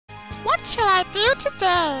What shall I do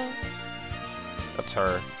today? That's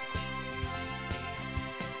her.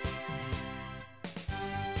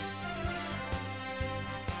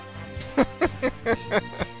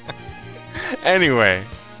 Anyway,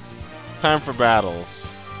 time for battles.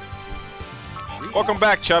 Welcome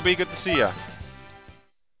back, Chubby. Good to see ya.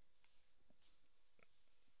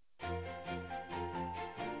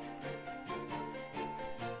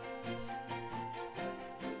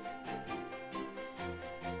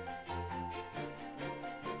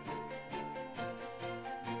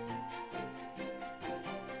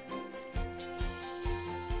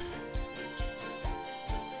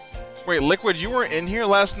 Wait, Liquid, you weren't in here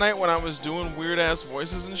last night when I was doing weird-ass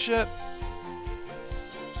voices and shit?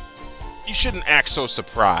 You shouldn't act so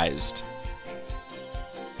surprised.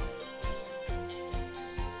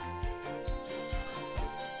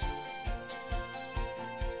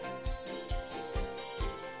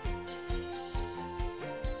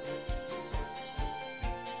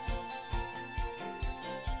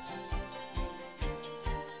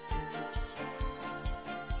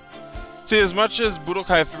 See, as much as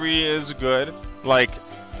Budokai 3 is good, like,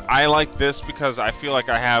 I like this because I feel like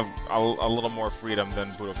I have a little more freedom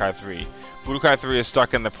than Budokai 3. Budokai 3 is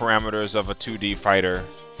stuck in the parameters of a 2D fighter,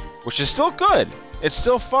 which is still good. It's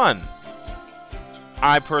still fun.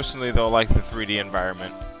 I personally, though, like the 3D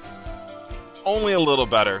environment. Only a little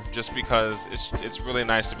better, just because it's really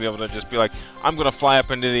nice to be able to just be like, I'm gonna fly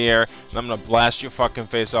up into the air, and I'm gonna blast your fucking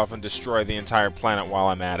face off and destroy the entire planet while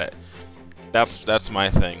I'm at it. That's my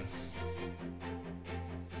thing.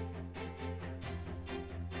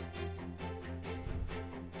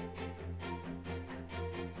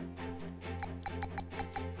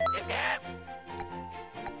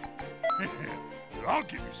 I'll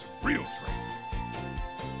give you some real training.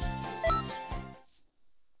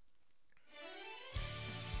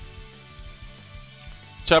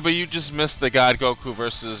 Chubba, you just missed the God Goku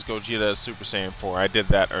versus Gogeta Super Saiyan 4. I did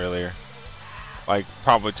that earlier. Like,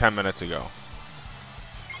 probably 10 minutes ago.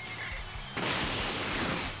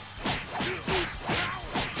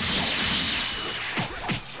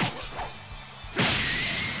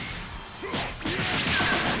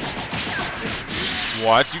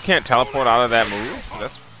 What? You can't teleport out of that move?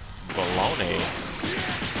 That's baloney.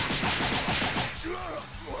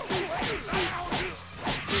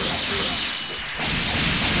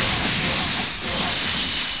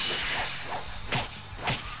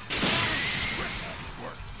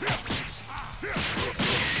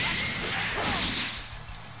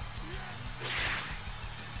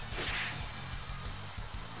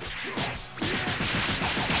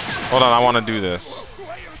 Hold on, I want to do this.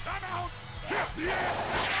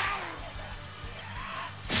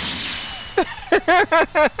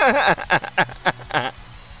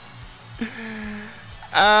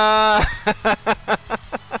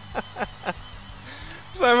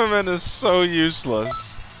 Cyberman is so useless.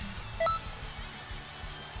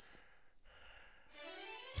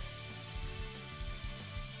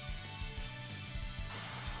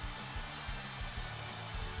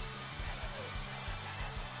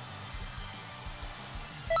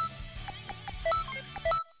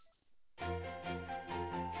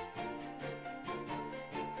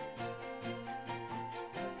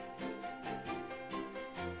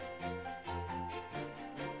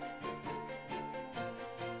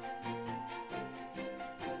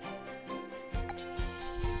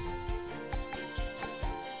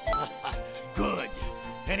 Good.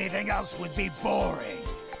 Anything else would be boring.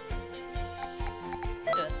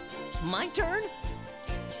 My turn?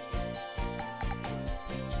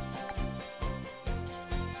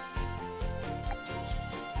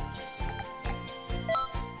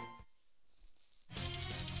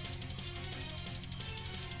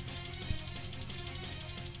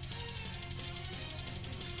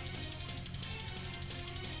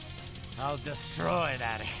 I'll destroy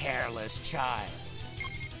that hairless child.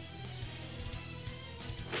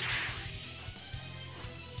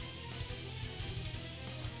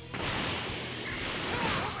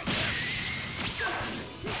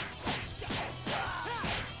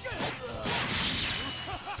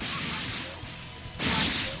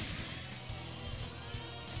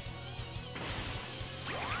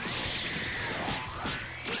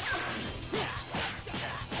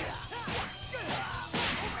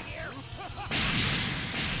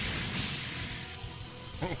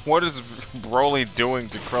 What is Broly doing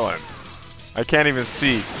to Krillin? I can't even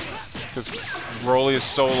see, because Broly is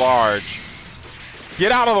so large.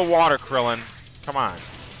 Get out of the water, Krillin. Come on.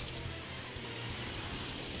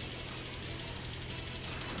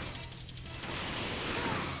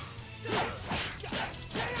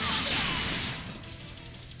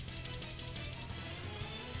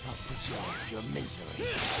 I'll put you out of your misery.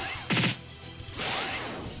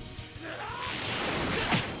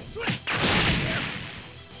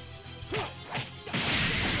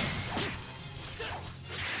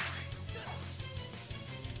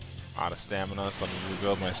 Out of stamina, so let me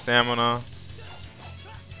rebuild my stamina.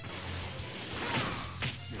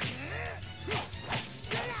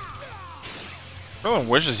 No one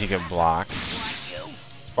wishes he could block.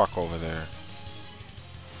 Fuck over there.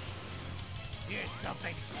 Here's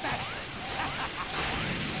something special.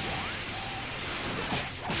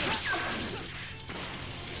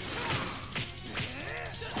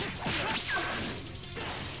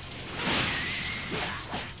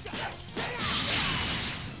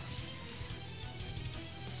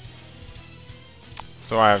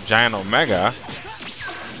 So I have Giant Omega.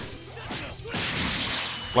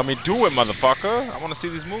 Let me do it, motherfucker. I want to see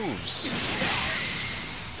these moves.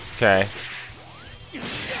 Okay.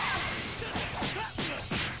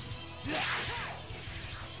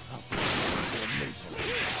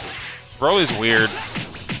 Broly's weird.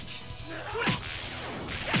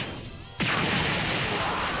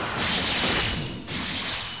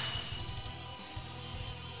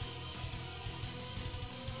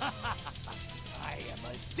 I am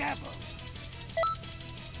a devil.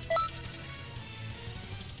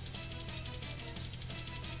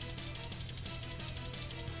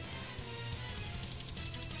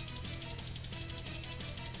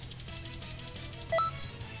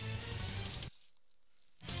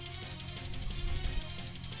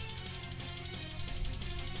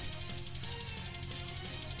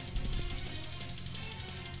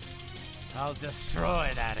 I'll destroy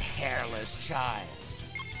that hairless child.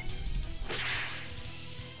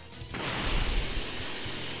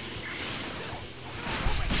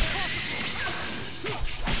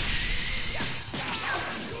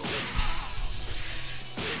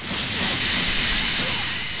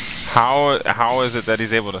 How is it that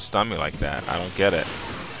he's able to stun me like that? I don't get it.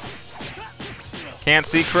 Can't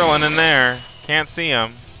see Krillin in there. Can't see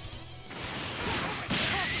him.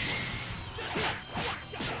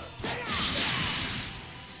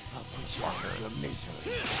 I'll put you out of your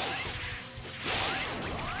misery.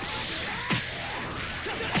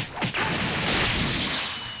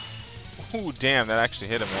 Ooh, damn, that actually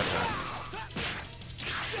hit him that time.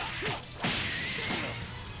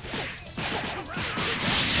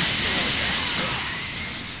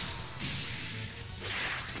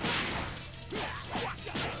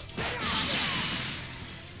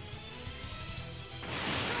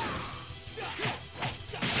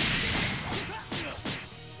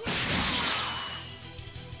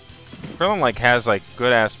 Krillin like has like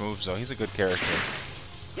good ass moves though. He's a good character.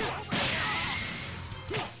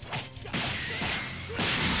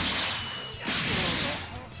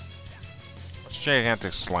 What's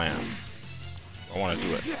Gigantic Slam? I want to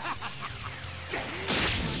do it.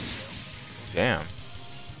 Damn.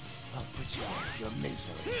 I'll put you out of your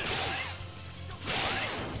misery.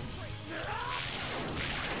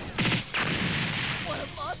 What a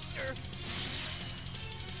monster!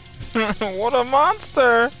 What a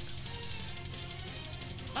monster!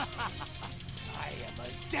 I am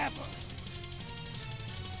a devil.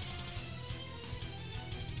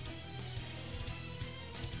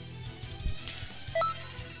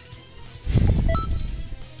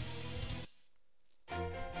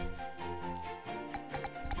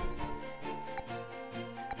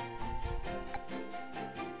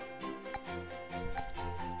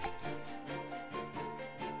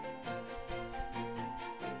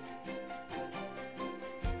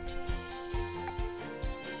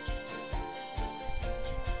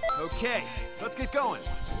 Okay, let's get going.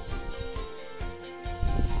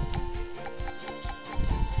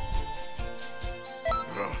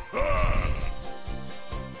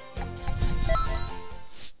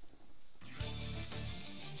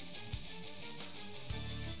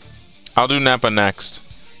 I'll do Nappa next.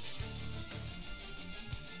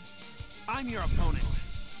 I'm your opponent.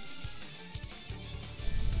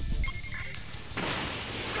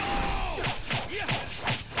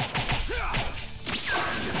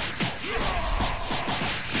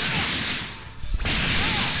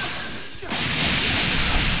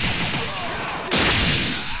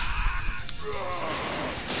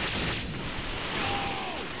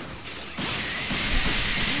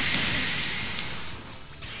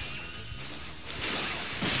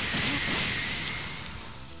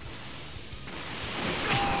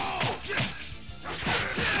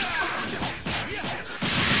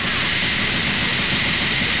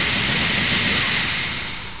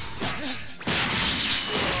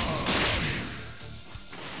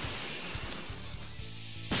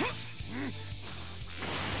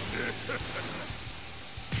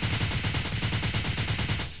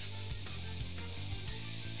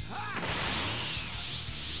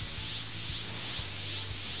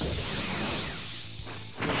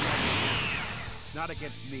 Not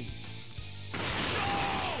against me.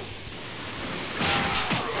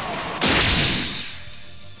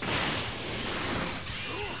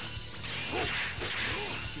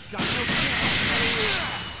 He's got no chance.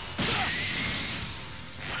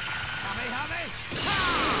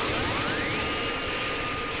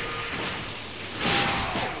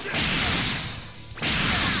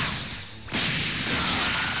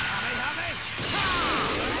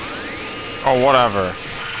 Oh, whatever.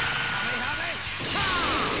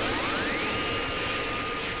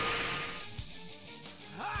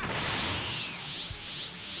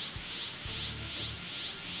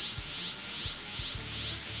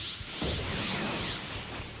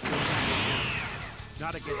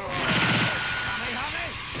 Not against me.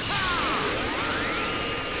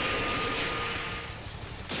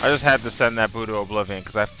 I just had to send that Boo to Oblivion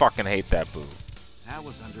because I fucking hate that Boo. That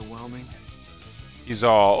was underwhelming. He's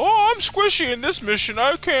all, oh, I'm squishy in this mission.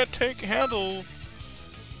 I can't handle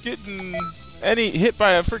getting any hit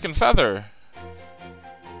by a freaking feather.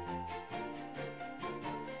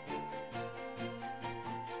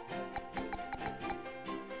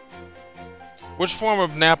 Which form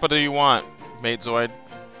of Nappa do you want, Matezoid?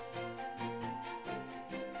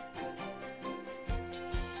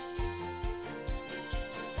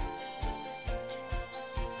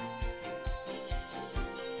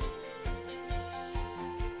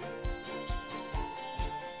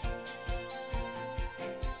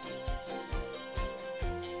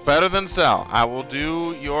 Better than Cell. I will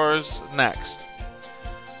do yours next.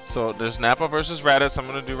 So there's Nappa versus Raditz I'm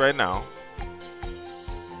gonna do right now.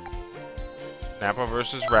 Nappa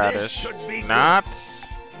versus Raditz. should be Not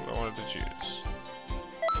what I wanted to choose.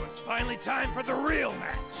 It's finally time for the real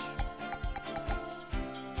match.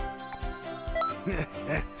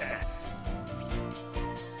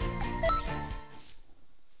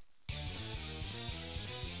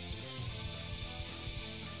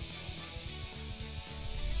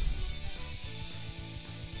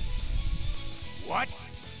 What?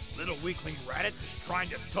 Little weakling Raditz is trying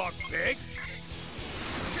to talk big?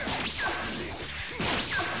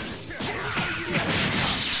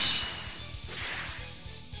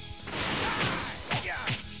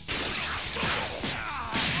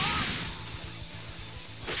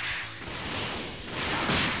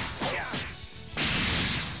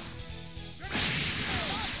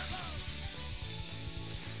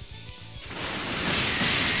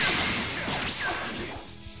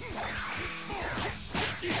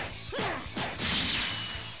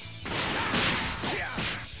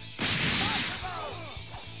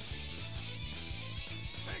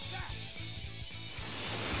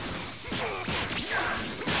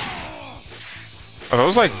 Are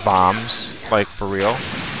those like bombs? Like for real?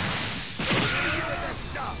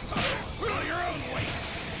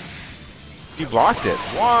 He blocked it.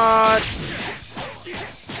 What?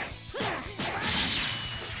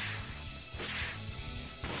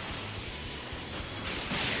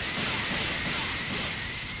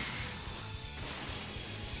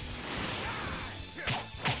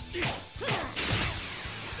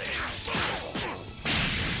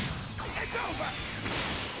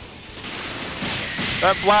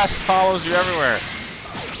 That blast follows you everywhere.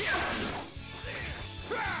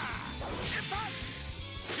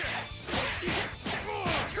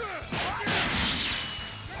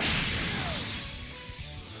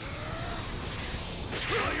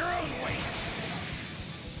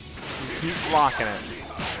 He keeps blocking it.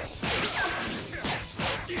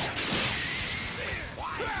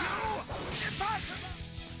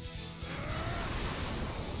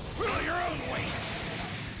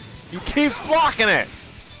 He keeps blocking it.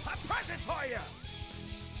 A present for you.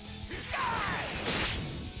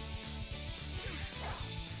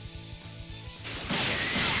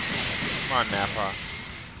 Come on, Nappa.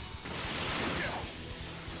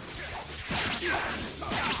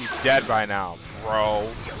 He's dead by now, bro.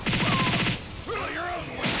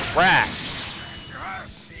 Wrecked.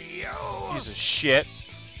 Piece of shit.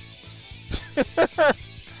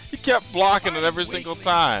 He kept blocking it every single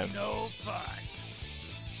time. No fun.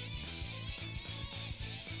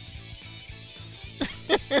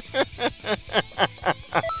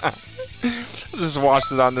 I just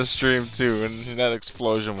watched it on the stream too, and that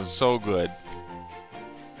explosion was so good.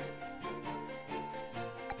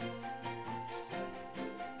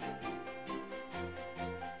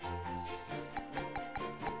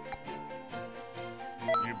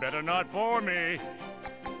 You better not bore me.